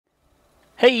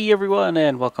Hey everyone,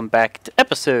 and welcome back to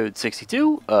episode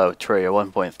 62 of Terraria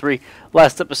 1.3.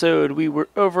 Last episode, we were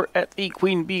over at the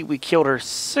Queen Bee. We killed her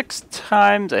 6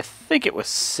 times. I think it was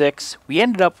 6. We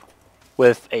ended up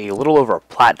with a little over a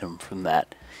platinum from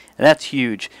that. And that's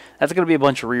huge. That's going to be a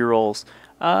bunch of rerolls.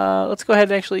 Let's go ahead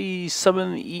and actually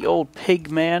summon the old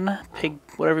pig man. Pig,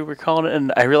 whatever we're calling it.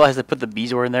 And I realized I put the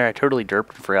Bezoar in there. I totally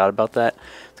derped and forgot about that.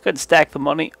 Let's go ahead and stack the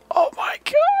money. Oh my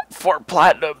god, 4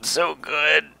 platinum. So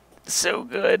good. So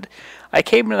good. I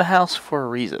came to the house for a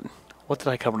reason. What did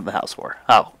I come to the house for?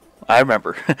 Oh, I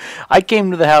remember. I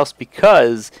came to the house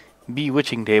because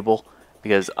Bewitching Table,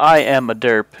 because I am a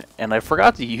derp, and I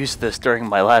forgot to use this during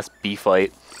my last bee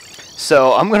fight.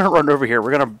 So I'm going to run over here.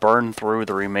 We're going to burn through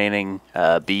the remaining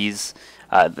bees,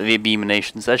 the bee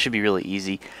emanations. That should be really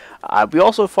easy. We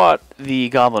also fought the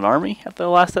Goblin Army at the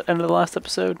end of the last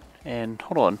episode. And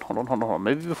hold on.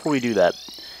 Maybe before we do that,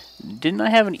 didn't I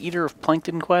have an Eater of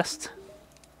Plankton quest?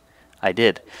 I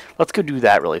did. Let's go do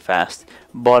that really fast.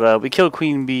 But we killed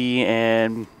Queen Bee,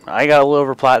 and I got a little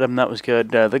over platinum. That was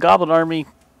good. The Goblin Army,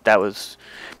 that was...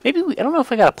 I don't know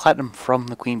if I got a platinum from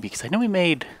the Queen Bee, because I know we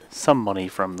made some money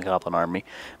from the Goblin Army.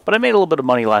 But I made a little bit of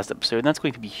money last episode, and that's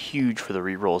going to be huge for the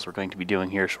rerolls we're going to be doing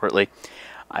here shortly.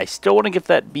 I still want to get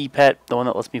that bee pet, the one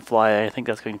that lets me fly. I think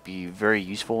that's going to be very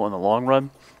useful in the long run.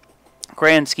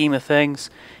 Grand scheme of things.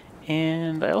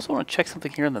 And I also want to check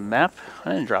something here on the map.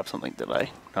 I didn't drop something, did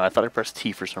I? No, I thought I pressed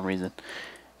T for some reason.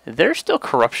 There's still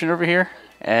corruption over here,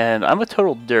 and I'm a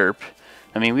total derp.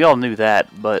 I mean, we all knew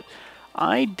that, but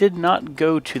I did not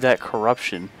go to that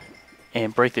corruption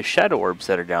and break the Shadow Orbs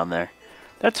that are down there.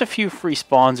 That's a few free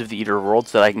spawns of the Eater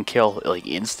Worlds that I can kill, like,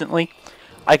 instantly.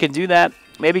 I can do that,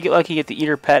 maybe get lucky, get the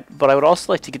Eater Pet, but I would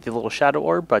also like to get the little Shadow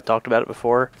Orb. I talked about it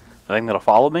before. I think that'll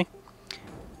follow me.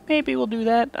 Maybe we'll do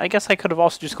that. I guess I could have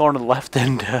also just gone to the left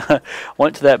and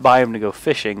went to that biome to go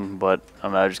fishing, but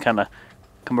I just kind of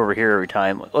come over here every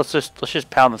time. Let's just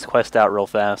pound this quest out real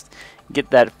fast, get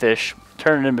that fish,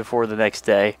 turn it in before the next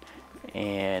day,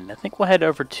 and I think we'll head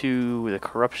over to the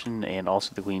corruption and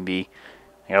also the Queen Bee.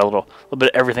 I got a little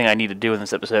bit of everything I need to do in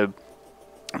this episode.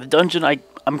 The dungeon,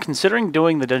 I'm considering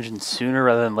doing the dungeon sooner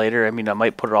rather than later. I mean, I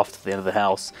might put it off to the end of the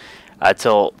house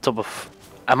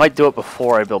I might do it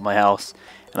before I build my house.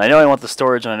 And I know I want the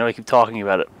storage, and I know I keep talking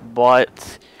about it,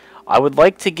 but I would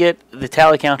like to get the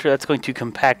tally counter. That's going to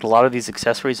compact a lot of these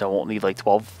accessories. I won't need like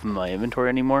 12 in my inventory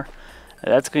anymore.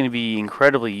 That's going to be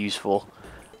incredibly useful.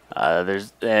 I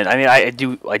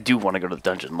do want to go to the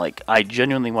dungeon. Like, I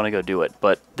genuinely want to go do it,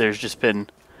 but there's just been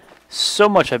so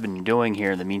much I've been doing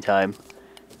here in the meantime.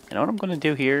 You know what I'm going to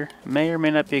do here? May or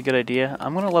may not be a good idea.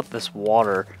 I'm going to let this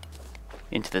water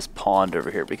into this pond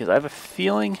over here, because I have a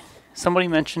feeling somebody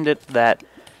mentioned it that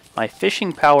my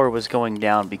fishing power was going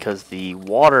down because the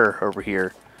water over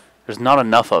here, there's not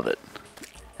enough of it.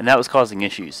 And that was causing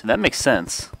issues. And that makes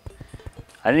sense.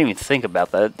 I didn't even think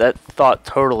about that. That thought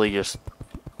totally just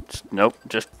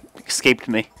escaped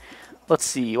me. Let's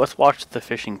see. Let's watch the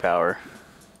fishing power.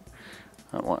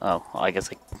 Oh, I guess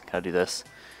I gotta do this.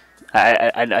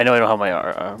 I know I don't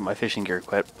have my fishing gear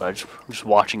equipped, but I'm just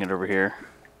watching it over here.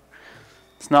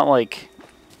 It's not like...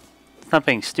 It's not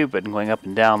being stupid and going up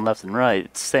and down, left and right.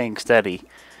 It's staying steady,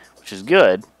 which is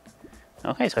good.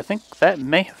 Okay, so I think that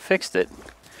may have fixed it.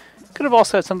 Could have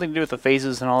also had something to do with the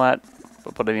phases and all that.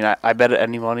 But I mean, I bet at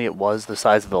any money it was the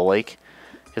size of the lake.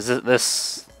 Because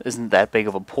this isn't that big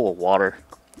of a pool of water.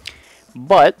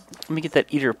 But, let me get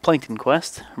that Eater of Plankton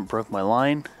quest. I broke my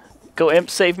line. Go Imp,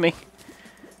 save me.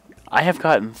 I have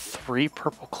gotten 3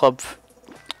 purple club.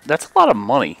 That's a lot of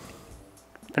money.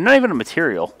 They're not even a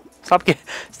material.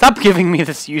 Stop giving me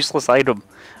this useless item.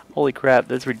 Holy crap,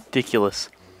 that's ridiculous.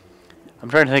 I'm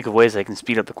trying to think of ways I can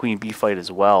speed up the Queen Bee fight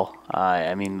as well.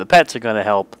 I mean, the pets are going to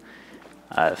help.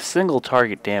 Single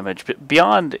target damage, but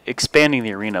beyond expanding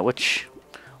the arena, which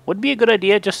would be a good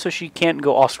idea just so she can't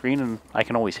go off screen and I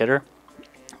can always hit her.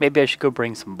 Maybe I should go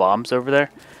bring some bombs over there.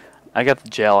 I got the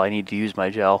gel. I need to use my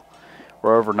gel.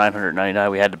 We're over 999.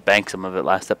 We had to bank some of it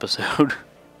last episode.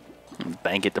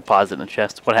 Bank it, deposit in a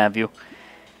chest, what have you.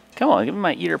 Come on, give me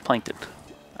my Eater Plankton.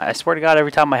 I swear to God,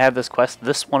 every time I have this quest,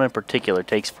 this one in particular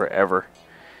takes forever.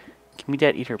 Give me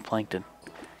that Eater Plankton.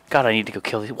 God, I need to go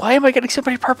kill these. Why am I getting so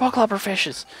many purple clubber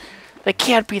fishes? They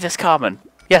can't be this common.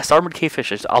 Yes, armored cave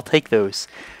fishes. I'll take those.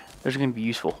 Those are going to be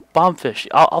useful. Bombfish.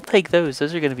 I'll take those.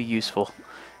 Those are going to be useful.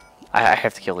 I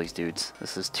have to kill these dudes.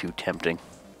 This is too tempting.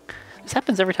 This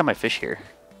happens every time I fish here.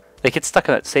 They get stuck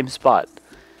in that same spot.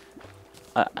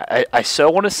 I so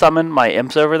want to summon my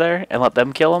imps over there and let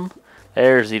them kill them.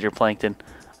 There's Eater Plankton.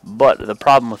 But the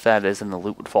problem with that is then the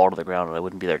loot would fall to the ground and I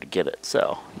wouldn't be there to get it.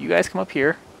 So, you guys come up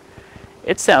here.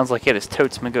 It sounds like it is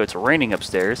totes go. It's raining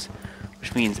upstairs,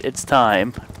 which means it's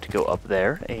time to go up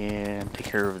there and take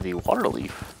care of the water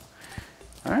leaf.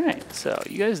 Alright, so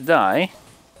you guys die.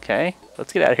 Okay,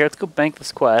 let's get out of here. Let's go bank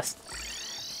this quest.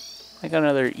 I got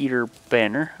another eater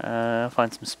banner.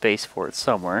 Find some space for it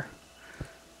somewhere.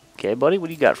 Okay, buddy, what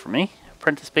do you got for me?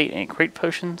 Apprentice bait and crate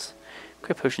potions.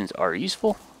 Crate potions are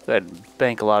useful. Go ahead and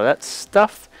bank a lot of that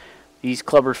stuff. These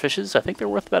clubber fishes, I think they're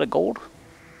worth about a gold.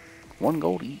 1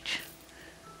 gold each.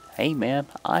 Hey man,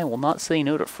 I will not say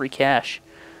no to free cash.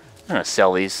 I'm gonna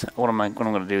sell these. What I'm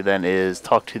gonna do then is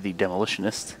talk to the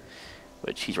demolitionist,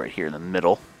 which he's right here in the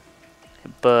middle.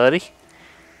 Hey, buddy, go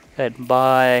ahead and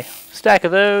buy a stack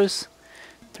of those.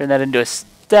 Turn that into a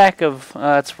stack of.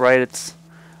 That's right. It's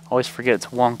always forget it's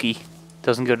wonky.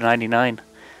 Doesn't go to 99.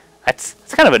 It's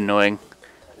kind of annoying.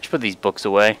 I should put these books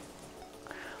away.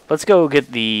 Let's go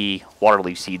get the water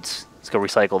leaf seeds. Let's go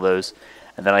recycle those.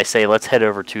 And then I say let's head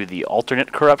over to the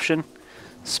alternate corruption,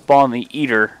 spawn the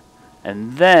eater,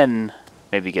 and then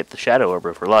maybe get the Shadow Orb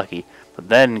if we're lucky, but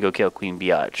then go kill Queen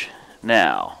Biatch.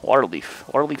 Now, water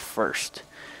leaf first.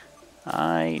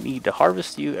 I need to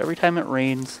harvest you every time it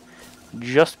rains,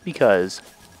 just because.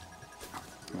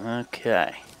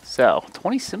 Okay, so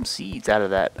 20 sim seeds out of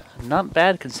that. Not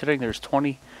bad considering there's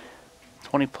 20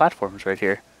 platforms right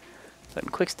here. Then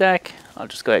quick stack. I'll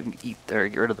just go ahead and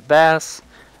get rid of the bass.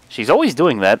 She's always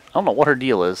doing that. I don't know what her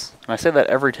deal is. And I say that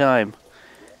every time.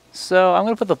 So I'm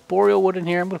going to put the boreal wood in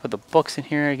here. I'm going to put the books in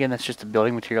here. Again, that's just a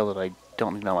building material that I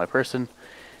don't need on my person.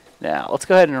 Now, let's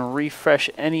go ahead and refresh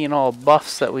any and all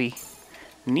buffs that we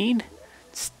need.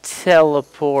 Let's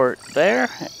teleport there.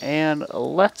 And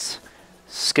let's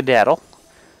skedaddle.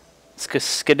 Let's go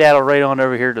skedaddle right on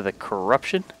over here to the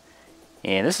corruption.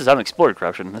 And this is unexplored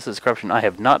corruption. This is corruption I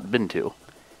have not been to.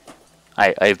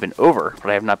 I have been over, but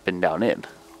I have not been down in.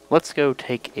 Let's go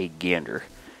take a gander.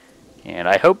 And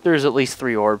I hope there's at least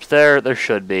 3 orbs there. There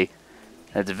should be.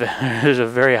 There's a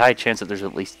very high chance that there's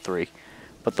at least 3.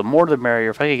 But the more the merrier.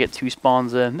 If I could get 2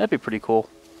 spawns in, that'd be pretty cool.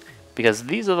 Because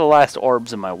these are the last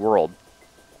orbs in my world.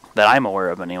 That I'm aware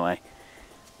of anyway.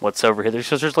 What's over here?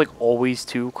 There's like always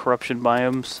 2 corruption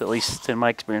biomes. At least in my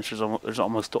experience, there's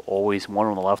almost always one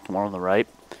on the left and one on the right.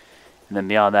 And then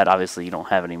beyond that, obviously, you don't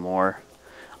have any more.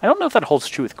 I don't know if that holds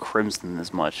true with Crimson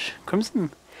as much.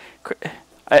 Crimson...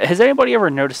 has anybody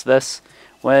ever noticed this?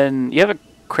 When you have a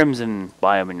Crimson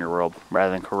biome in your world,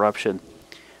 rather than corruption,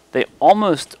 they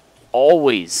almost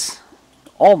always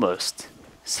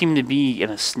seem to be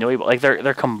in a snowy... Like,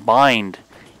 they're combined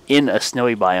in a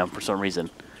snowy biome for some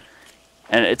reason.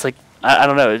 And it's like... I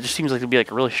don't know, it just seems like it'd be like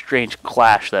a really strange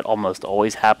clash that almost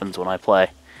always happens when I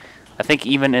play. I think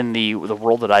even in the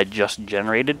world that I just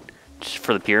generated, just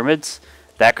for the pyramids...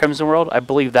 That Crimson world, I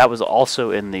believe that was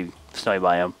also in the snowy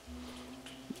biome.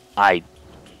 I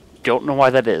don't know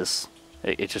why that is.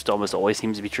 It just almost always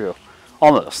seems to be true.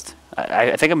 Almost.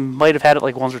 I think I might have had it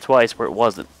like once or twice where it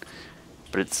wasn't.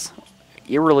 But it's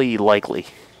eerily likely.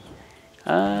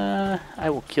 I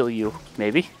will kill you,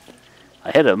 maybe. I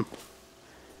hit him.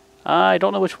 I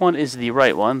don't know which one is the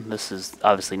right one. This is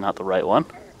obviously not the right one.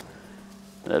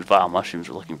 The vile mushrooms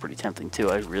are looking pretty tempting too.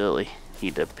 I really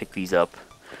need to pick these up.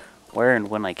 Where and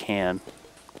when I can.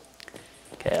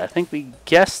 Okay, I think we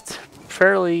guessed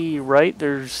fairly right.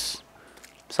 There's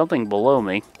something below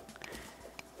me.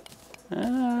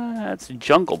 That's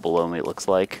jungle below me, it looks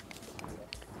like.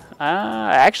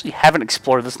 I actually haven't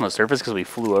explored this on the surface because we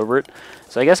flew over it.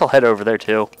 So I guess I'll head over there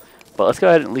too. But let's go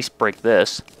ahead and at least break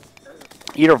this.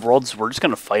 Eater of Worlds, we're just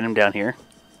going to fight him down here.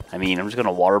 I mean, I'm just going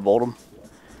to water bolt him.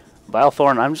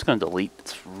 Bilethorn, I'm just going to delete.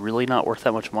 It's really not worth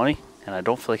that much money. And I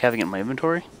don't feel like having it in my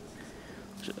inventory.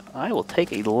 I will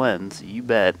take a lens, you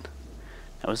bet.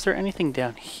 Now, is there anything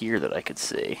down here that I could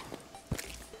see?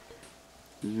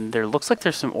 There looks like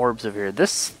there's some orbs over here.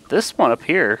 This one up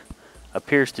here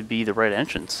appears to be the right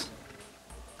entrance.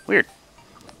 Weird.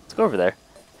 Let's go over there.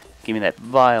 Give me that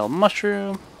vile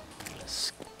mushroom.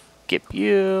 Skip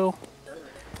you.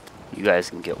 You guys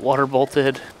can get water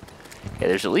bolted. Okay,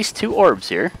 there's at least 2 orbs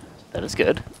here. That is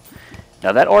good.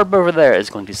 Now that orb over there is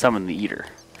going to summon the eater.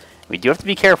 We do have to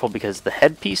be careful because the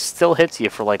headpiece still hits you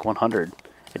for like 100.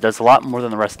 It does a lot more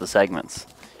than the rest of the segments.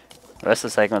 The rest of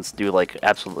the segments do like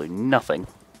absolutely nothing.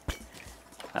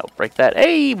 I'll break that.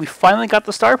 Hey, we finally got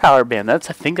the star power band. I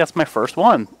think that's my first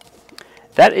one.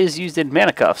 That is used in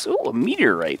mana cuffs. Ooh, a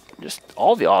meteorite. Just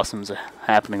all the awesomes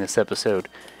happening this episode.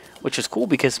 Which is cool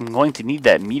because I'm going to need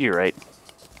that meteorite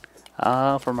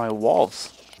for my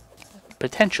walls.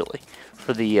 Potentially.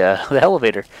 For the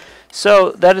elevator.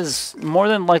 So that is more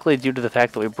than likely due to the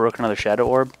fact that we broke another Shadow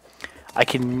Orb. I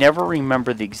can never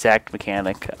remember the exact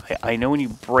mechanic. I know when you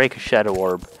break a Shadow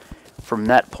Orb, from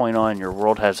that point on, your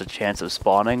world has a chance of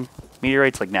spawning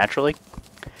meteorites like naturally.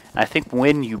 And I think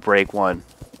when you break one,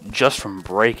 just from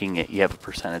breaking it, you have a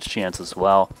percentage chance as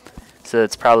well. So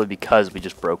it's probably because we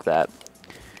just broke that.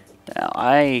 Now,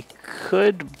 I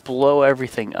could blow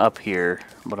everything up here,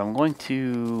 but I'm going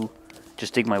to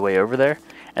just dig my way over there.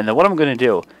 And then what I'm going to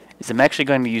do is I'm actually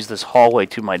going to use this hallway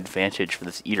to my advantage for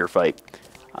this eater fight.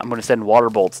 I'm going to send water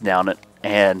bolts down it,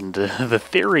 and the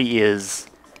theory is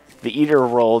the eater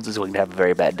world is going to have a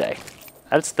very bad day.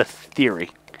 That's the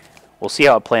theory. We'll see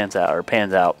how it pans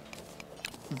out.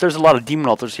 There's a lot of demon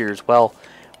altars here as well,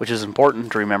 which is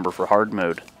important to remember for hard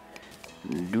mode.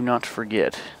 Do not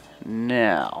forget.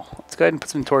 Now, let's go ahead and put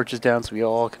some torches down so we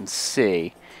all can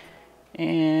see.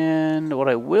 And what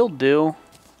I will do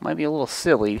might be a little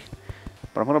silly,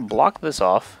 but I'm going to block this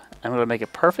off. I'm going to make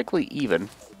it perfectly even.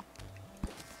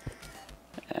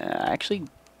 I actually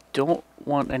don't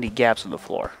want any gaps in the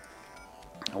floor.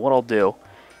 And what I'll do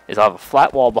is I'll have a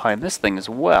flat wall behind this thing as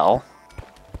well.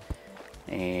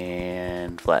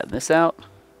 And flatten this out.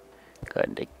 Go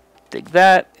ahead and dig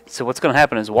that. So what's going to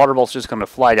happen is water bolt's just going to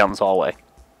fly down this hallway.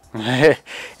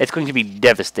 It's going to be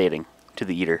devastating to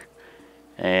the eater.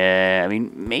 I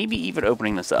mean, maybe even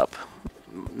opening this up.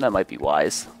 That might be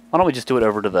wise. Why don't we just do it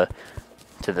over to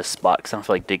the spot, because I don't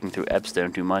feel like digging through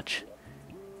Ebstone too much.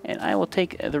 And I will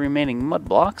take the remaining mud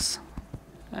blocks.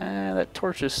 That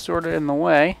torch is sort of in the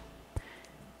way.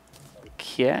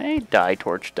 Okay, die,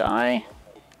 torch, die.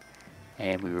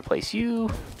 And we replace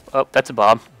you. Oh, that's a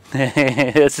bomb.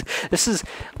 This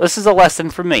is a lesson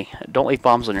from me. Don't leave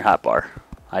bombs on your hotbar.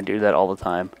 I do that all the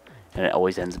time, and it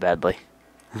always ends badly.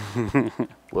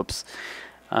 Whoops.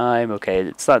 I'm okay.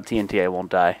 It's not TNT. I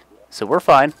won't die. So we're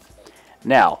fine.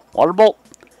 Now, water bolt.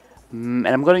 And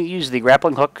I'm going to use the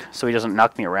grappling hook so he doesn't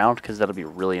knock me around, because that'll be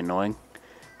really annoying.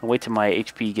 I'll wait till my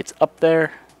HP gets up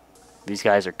there. These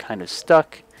guys are kind of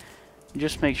stuck.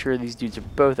 Just make sure these dudes are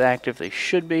both active. They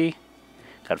should be.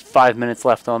 Got 5 minutes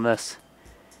left on this.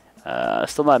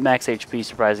 Still not max HP,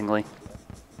 surprisingly.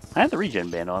 I have the regen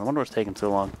band on. I wonder what's taking so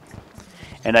long.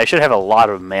 And I should have a lot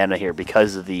of mana here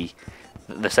because of the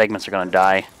segments are going to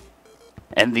die.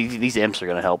 And these imps are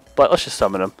going to help. But let's just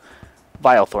summon them.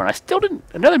 Vile Thorn. I still didn't...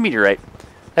 Another meteorite.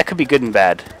 That could be good and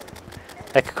bad.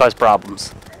 That could cause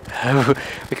problems.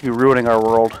 We could be ruining our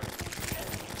world.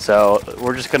 So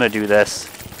we're just going to do this.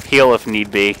 Heal if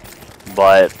need be.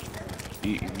 But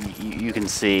you can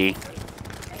see...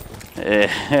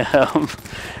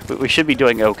 we should be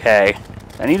doing okay.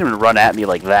 I need him to run at me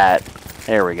like that.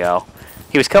 There we go.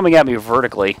 He was coming at me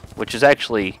vertically, which is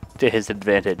actually to his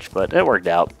advantage, but it worked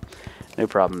out. No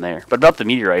problem there. But about the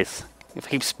meteorites, if I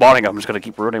keep spawning them, I'm just going to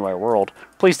keep ruining my world.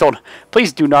 Please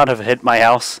do not have hit my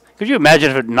house. Could you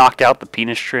imagine if it knocked out the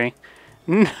penis tree?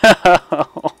 No.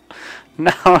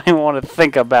 Now I want to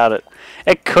think about it.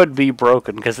 It could be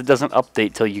broken because it doesn't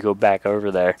update till you go back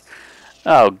over there.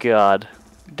 Oh God.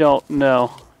 Don't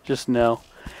know. Just know.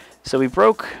 So we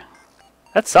broke...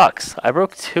 That sucks. I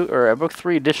broke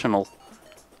 3 additional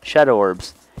Shadow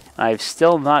Orbs. And I've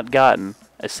still not gotten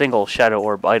a single Shadow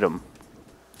Orb item.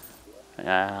 No,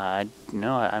 I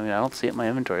mean, I don't see it in my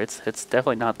inventory. It's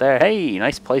definitely not there. Hey,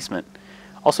 nice placement.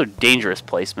 Also dangerous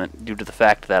placement due to the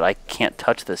fact that I can't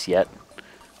touch this yet.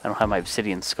 I don't have my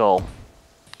obsidian skull.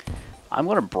 I'm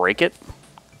going to break it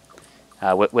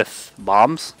with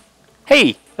bombs.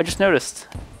 Hey, I just noticed.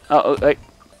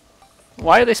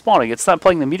 Why are they spawning? It's not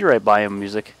playing the meteorite biome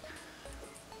music.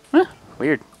 Huh,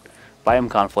 weird.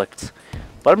 Biome conflicts.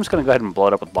 But I'm just going to go ahead and blow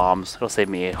it up with bombs. It'll save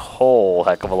me a whole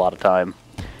heck of a lot of time.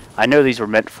 I know these were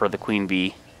meant for the queen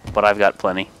bee, but I've got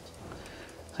plenty.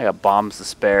 I got bombs to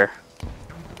spare.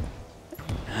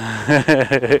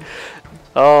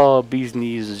 Oh, bee's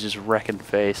knees is just wrecking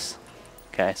face.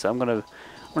 Okay, so I'm gonna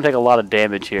take a lot of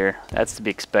damage here. That's to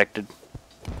be expected.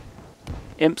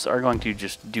 Imps are going to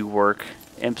just do work.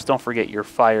 Imps, don't forget your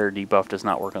fire debuff does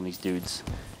not work on these dudes.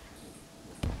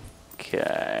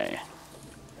 Okay.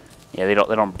 Yeah, they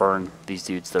don't burn these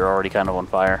dudes. They're already kind of on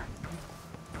fire.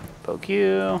 Poke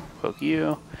you, poke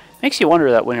you. Makes you wonder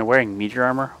that when you're wearing meteor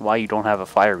armor, why you don't have a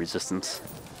fire resistance.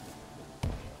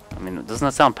 I mean, doesn't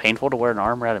that sound painful to wear an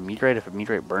armor out of meteorite if a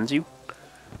meteorite burns you?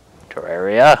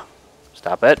 Terraria,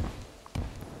 stop it.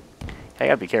 I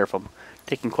gotta be careful. I'm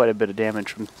taking quite a bit of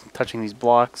damage from touching these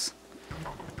blocks.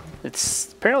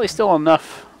 It's apparently still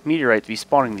enough meteorite to be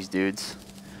spawning these dudes.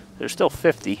 There's still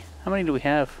 50. How many do we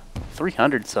have?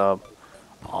 300 some.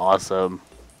 Awesome.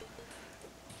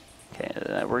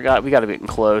 Okay, we got to be getting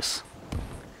close.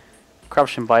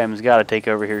 Corruption biome's got to take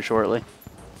over here shortly.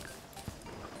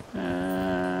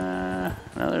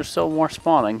 No, there's still more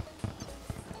spawning.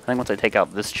 I think once I take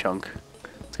out this chunk,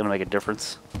 it's gonna make a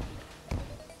difference.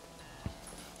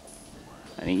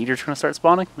 Any eaters gonna start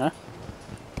spawning? Huh?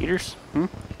 Eaters?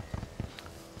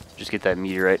 Just get that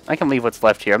meteorite. I can leave what's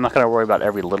left here. I'm not gonna worry about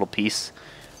every little piece.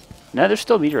 No, there's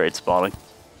still meteorites spawning.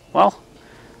 Well,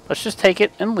 let's just take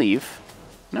it and leave.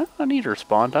 No, a eater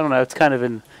spawned. I don't know. It's kind of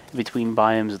in between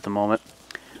biomes at the moment.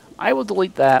 I will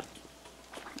delete that.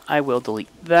 I will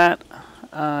delete that.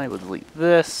 I will delete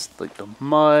this. Delete the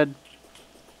mud.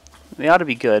 They ought to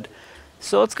be good.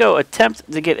 So let's go attempt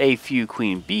to get a few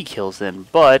queen bee kills in,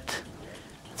 but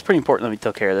it's pretty important that we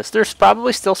take care of this. There's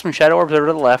probably still some shadow orbs over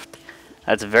to the left.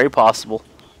 That's very possible.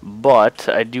 But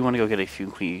I do want to go get a few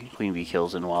queen bee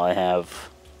kills in while I have...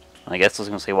 I guess I was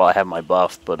going to say while I have my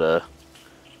buff, but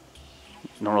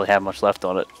don't really have much left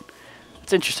on it.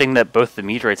 It's interesting that both the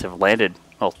meteorites have landed,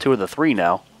 well, 2 of the 3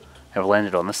 now have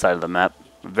landed on this side of the map.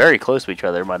 Very close to each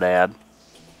other, might I add.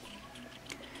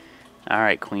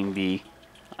 Alright, queen bee.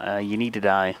 You need to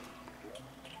die.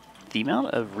 The amount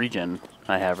of regen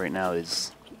I have right now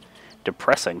is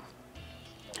depressing.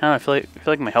 I don't know, I feel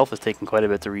like my health is taking quite a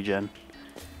bit to regen.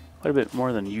 Quite a bit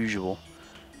more than usual.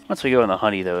 Once we go in the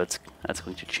honey, though, that's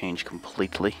going to change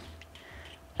completely.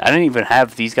 I didn't even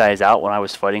have these guys out when I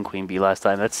was fighting Queen Bee last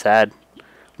time. That's sad. I'm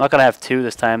not gonna have 2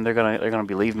 this time. They're gonna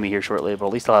be leaving me here shortly, but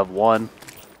at least I'll have 1.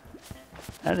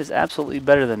 That is absolutely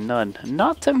better than none.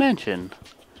 Not to mention,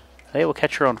 they will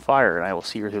catch her on fire, and I will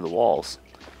see her through the walls,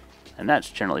 and that's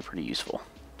generally pretty useful.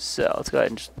 So let's go ahead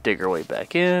and just dig our way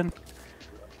back in.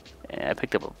 And I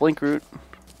picked up a blink root.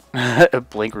 A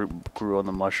blink root grew on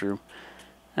the mushroom.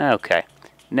 Okay.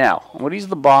 Now, I'm going to use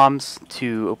the bombs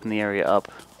to open the area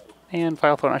up. And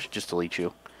Fire Thorn, I should just delete you.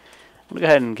 I'm going to go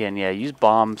ahead and, again, yeah, use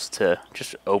bombs to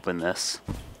just open this.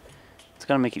 It's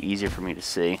going to make it easier for me to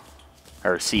see.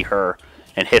 Or see her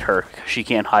and hit her. She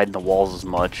can't hide in the walls as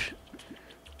much.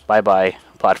 Bye-bye,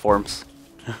 platforms.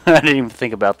 I didn't even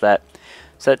think about that.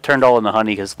 So that turned all into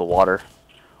honey because of the water.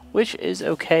 Which is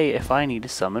okay if I need to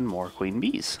summon more queen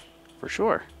bees. For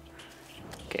sure.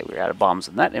 Okay, we're out of bombs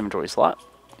in that inventory slot.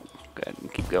 Go ahead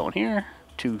and keep going here.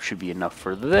 2 should be enough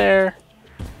for there.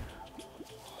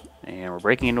 And we're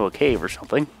breaking into a cave or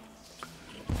something.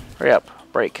 Hurry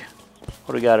up. Break. What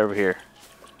do we got over here?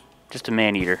 Just a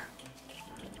man-eater.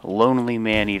 A lonely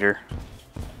man-eater.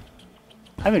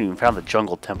 I haven't even found the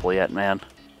jungle temple yet, man.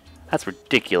 That's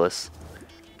ridiculous.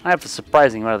 I have a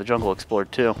surprising amount of the jungle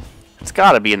explored, too. It's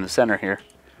got to be in the center here.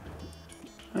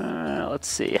 Let's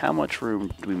see. How much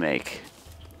room do we make?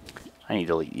 I need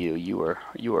to delete you.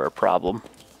 You are a problem.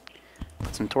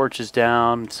 Put some torches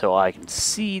down so I can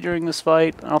see during this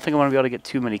fight. I don't think I'm going to be able to get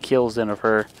too many kills in of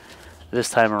her this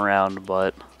time around,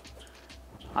 but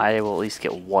I will at least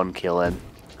get 1 kill in.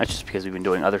 That's just because we've been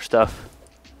doing other stuff.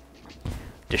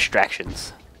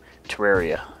 Distractions.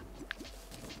 Terraria.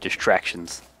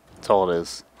 Distractions. That's all it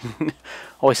is.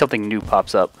 Always something new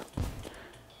pops up.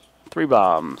 3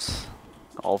 bombs.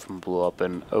 All of them blew up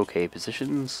in okay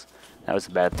positions. That was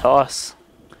a bad toss.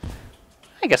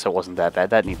 I guess it wasn't that bad.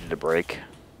 That needed a break.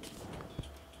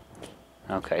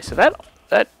 Okay, so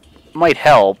that might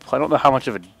help. I don't know how much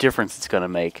of a difference it's going to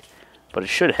make, but it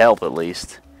should help at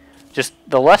least. Just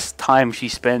the less time she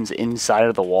spends inside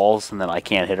of the walls and then I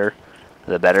can't hit her,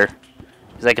 the better.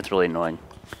 Because that gets really annoying.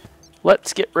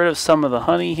 Let's get rid of some of the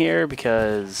honey here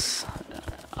because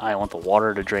I want the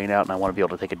water to drain out and I want to be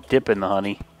able to take a dip in the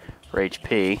honey for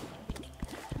HP.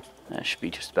 That should be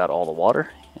just about all the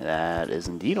water. That is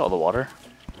indeed all the water.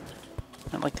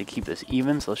 I'd like to keep this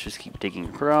even, so let's just keep digging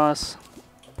across.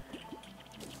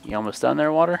 You almost done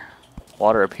there, water?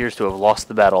 Water appears to have lost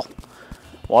the battle.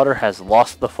 Water has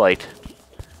lost the fight.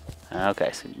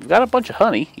 Okay, so we've got a bunch of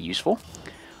honey. Useful.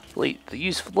 Delete the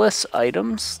useless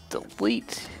items.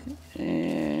 Delete.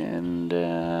 And,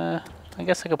 I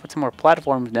guess I could put some more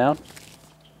platforms down.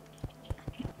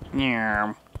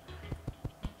 Yeah.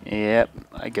 Yep,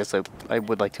 I guess I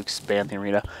would like to expand the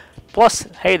arena. Plus,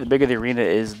 hey, the bigger the arena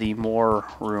is, the more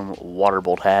room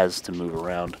Waterbolt has to move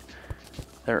around.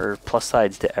 There are plus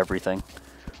sides to everything.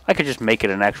 I could just make it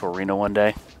an actual arena one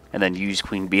day, and then use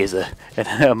Queen Bee as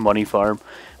a money farm.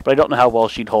 But I don't know how well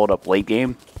she'd hold up late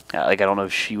game. Like, I don't know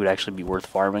if she would actually be worth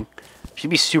farming.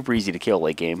 She'd be super easy to kill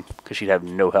late game, because she'd have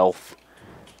no health.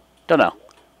 Don't know.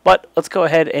 But let's go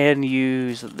ahead and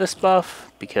use this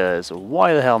buff, because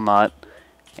why the hell not?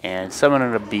 And summon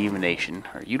an Abeemination,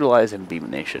 or utilize an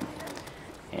Abeemination.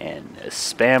 And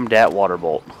spam dat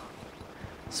Waterbolt.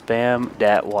 Spam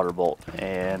dat Waterbolt.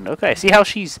 And, okay, see how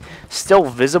she's still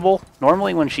visible?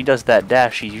 Normally when she does that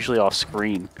dash, she's usually off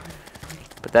screen.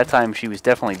 But that time she was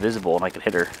definitely visible and I could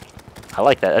hit her. I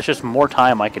like that. That's just more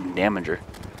time I can damage her.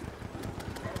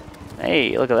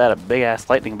 Hey, look at that, a big-ass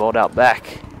lightning bolt out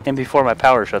back. And before my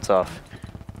power shuts off.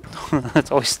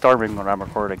 It's always starving when I'm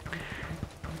recording.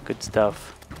 Good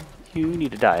stuff. You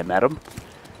need to die, madam.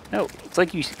 No, it's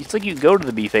like you go to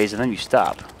the bee phase and then you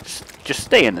stop. Just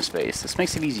stay in this phase. This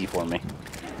makes it easy for me.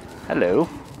 Hello,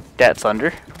 Dat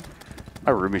Thunder.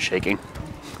 My room is shaking.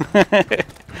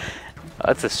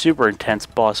 That's a super intense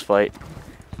boss fight.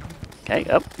 Okay,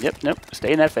 up, yep, nope.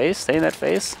 Stay in that phase, stay in that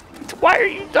phase. Why are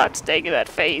you not staying in that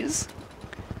phase?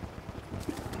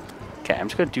 Okay, I'm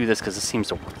just gonna do this because it seems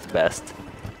to work the best.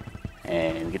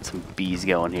 And get some bees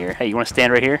going here. Hey, you wanna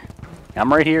stand right here?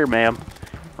 I'm right here, ma'am.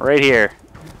 Right here.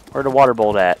 Where the water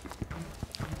bolt at?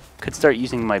 Could start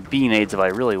using my bee nades if I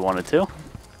really wanted to.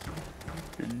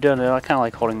 Don't know, I kinda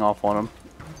like holding off on them.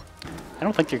 I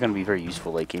don't think they're gonna be very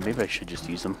useful late game. Maybe I should just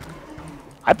use them.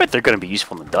 I bet they're gonna be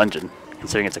useful in the dungeon,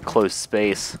 considering it's a closed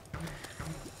space.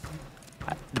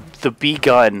 The bee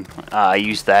gun, I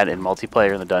used that in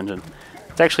multiplayer in the dungeon.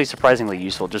 It's actually surprisingly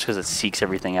useful just because it seeks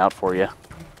everything out for you.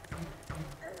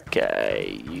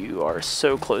 Okay, you are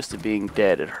so close to being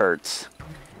dead, it hurts.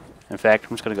 In fact,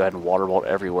 I'm just going to go ahead and water bolt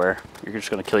everywhere. You're just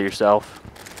going to kill yourself.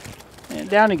 And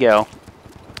down you go.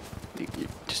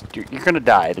 You're going to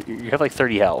die. You have like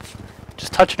 30 health.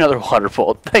 Just touch another water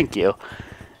bolt. Thank you.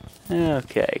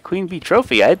 Okay, Queen Bee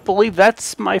Trophy. I believe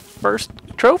that's my first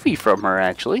trophy from her,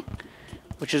 actually.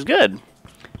 Which is good.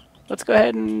 Let's go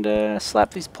ahead and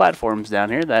slap these platforms down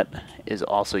here. That is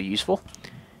also useful.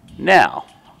 Now,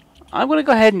 I'm going to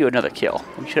go ahead and do another kill.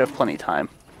 We should have plenty of time.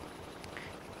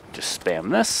 Just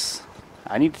spam this.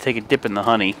 I need to take a dip in the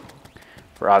honey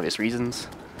for obvious reasons.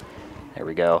 There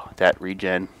we go. That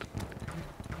regen.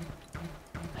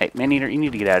 Hey, Man-Eater, you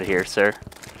need to get out of here, sir.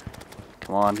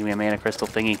 Come on, give me a mana crystal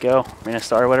thingy. Go. Mana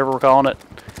star, whatever we're calling it.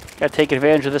 Gotta take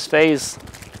advantage of this phase.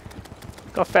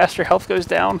 Look how fast your health goes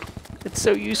down. It's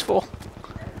so useful.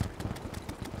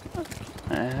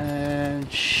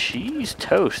 And she's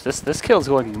toast. This kill's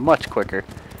going much quicker.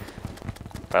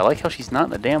 But I like how she's not in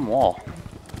the damn wall.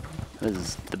 This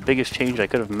is the biggest change I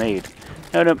could have made.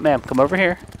 No, no, ma'am, come over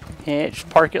here. Yeah, just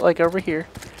park it like over here.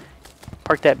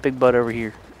 Park that big butt over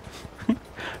here.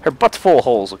 Her butt's full of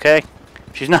holes, okay?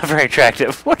 She's not very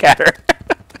attractive. Look at her.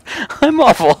 I'm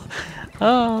awful.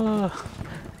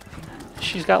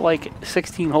 She's got like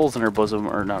 16 holes in her bosom,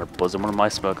 or not her bosom, what am I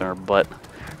smoking? Her butt.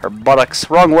 Her buttocks.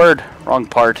 Wrong word. Wrong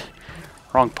part.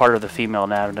 Wrong part of the female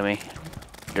anatomy.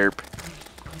 Derp.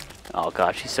 Oh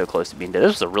god, she's so close to being dead.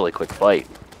 This was a really quick fight.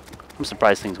 I'm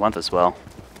surprised things went this well.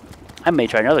 I may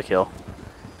try another kill.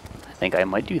 I think I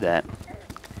might do that.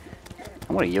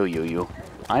 I'm gonna yo-yo you.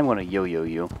 I'm gonna yo-yo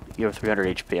you. You have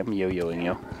 300 HP. I'm yo-yoing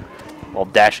you. While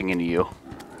dashing into you.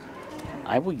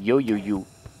 I will yo-yo you.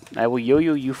 I will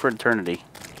yo-yo you for eternity.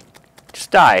 Just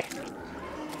die.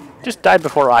 Just die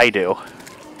before I do.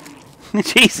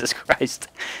 Jesus Christ.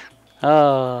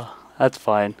 That's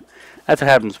fine. That's what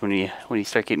happens when you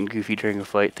start getting goofy during a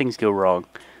fight. Things go wrong.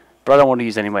 But I don't want to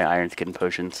use any of my iron skin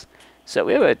potions. So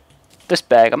we have this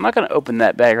bag. I'm not going to open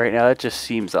that bag right now. That just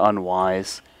seems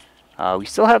unwise. We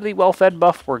still have the well-fed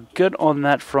buff. We're good on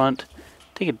that front.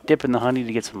 Take a dip in the honey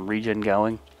to get some regen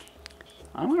going.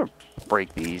 I'm going to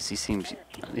break these. These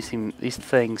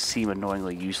things seem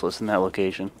annoyingly useless in that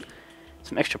location.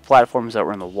 Some extra platforms that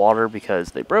were in the water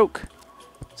because they broke.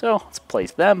 So let's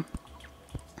place them.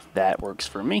 That works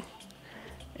for me.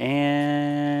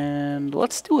 And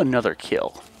let's do another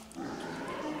kill.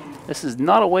 This is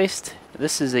not a waste.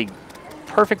 This is a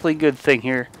perfectly good thing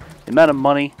here. The amount of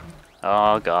money.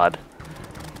 Oh god.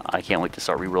 I can't wait to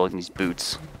start re-rolling these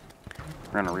boots.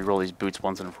 We're gonna re-roll these boots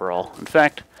once and for all. In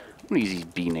fact, I'm gonna use these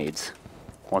bee nades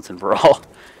once and for all.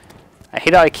 I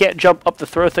hate how I can't jump up to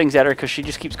throw things at her because she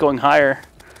just keeps going higher.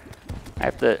 I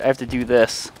have to do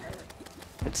this.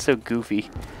 It's so goofy.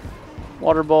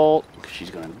 Water bolt. She's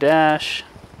gonna dash.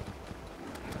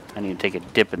 I need to take a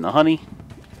dip in the honey.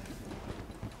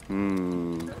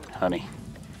 Honey.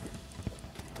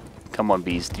 Come on,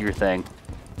 bees, do your thing.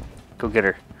 Go get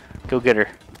her. Go get her.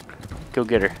 Go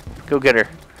get her. Go get her.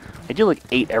 I do like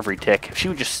 8 every tick. If she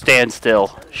would just stand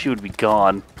still, she would be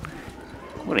gone.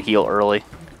 I'm gonna heal early.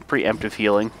 Preemptive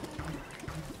healing.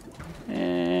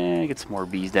 And get some more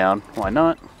bees down. Why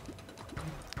not?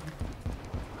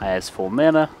 I has full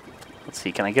mana. Let's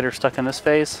see, can I get her stuck in this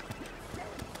phase?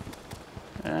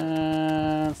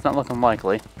 It's not looking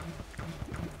likely.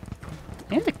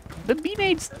 And the bee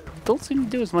nades don't seem to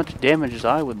do as much damage as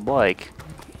I would like.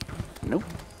 Nope.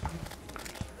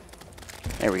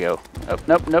 There we go. Oh,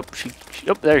 nope, nope.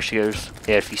 Oh, there she goes.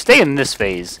 Yeah, if you stay in this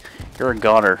phase, you're a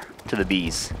goner to the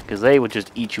bees, because they would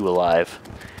just eat you alive.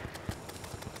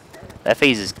 That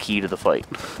phase is key to the fight.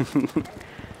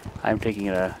 I'm taking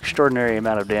an extraordinary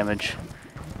amount of damage.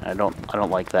 I don't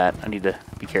like that. I need to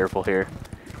be careful here.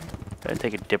 Gotta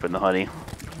take a dip in the honey.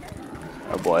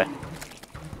 Oh boy.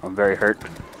 I'm very hurt.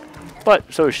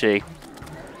 But so is she.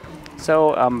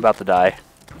 So I'm about to die.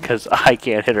 Because I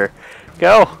can't hit her.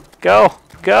 Go! Go!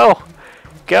 Go!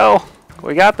 Go!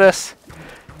 We got this!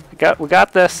 We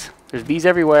got this! There's bees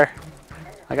everywhere.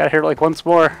 I gotta hit her like once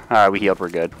more. Alright, we healed. We're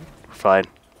good. We're fine.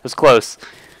 It was close.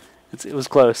 It was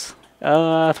close.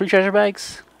 3 treasure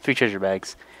bags? 3 treasure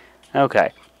bags.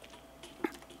 Okay.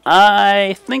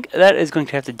 I think that is going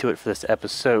to have to do it for this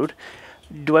episode.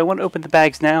 Do I want to open the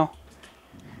bags now?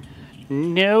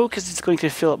 No, because it's going to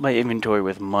fill up my inventory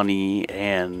with money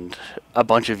and a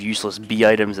bunch of useless bee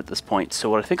items at this point. So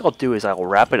what I think I'll do is I will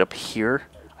wrap it up here.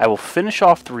 I will finish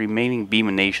off the remaining bee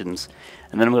nations,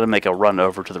 and then I'm going to make a run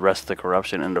over to the rest of the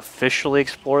corruption and officially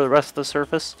explore the rest of the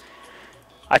surface.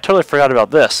 I totally forgot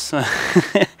about this.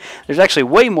 There's actually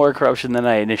way more corruption than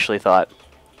I initially thought.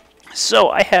 So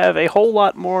I have a whole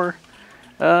lot more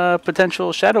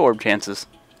potential Shadow Orb chances.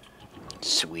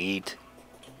 Sweet.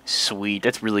 Sweet.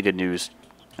 That's really good news.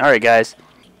 Alright, guys.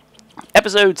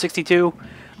 Episode 62.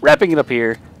 Wrapping it up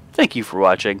here. Thank you for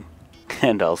watching,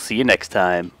 and I'll see you next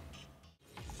time.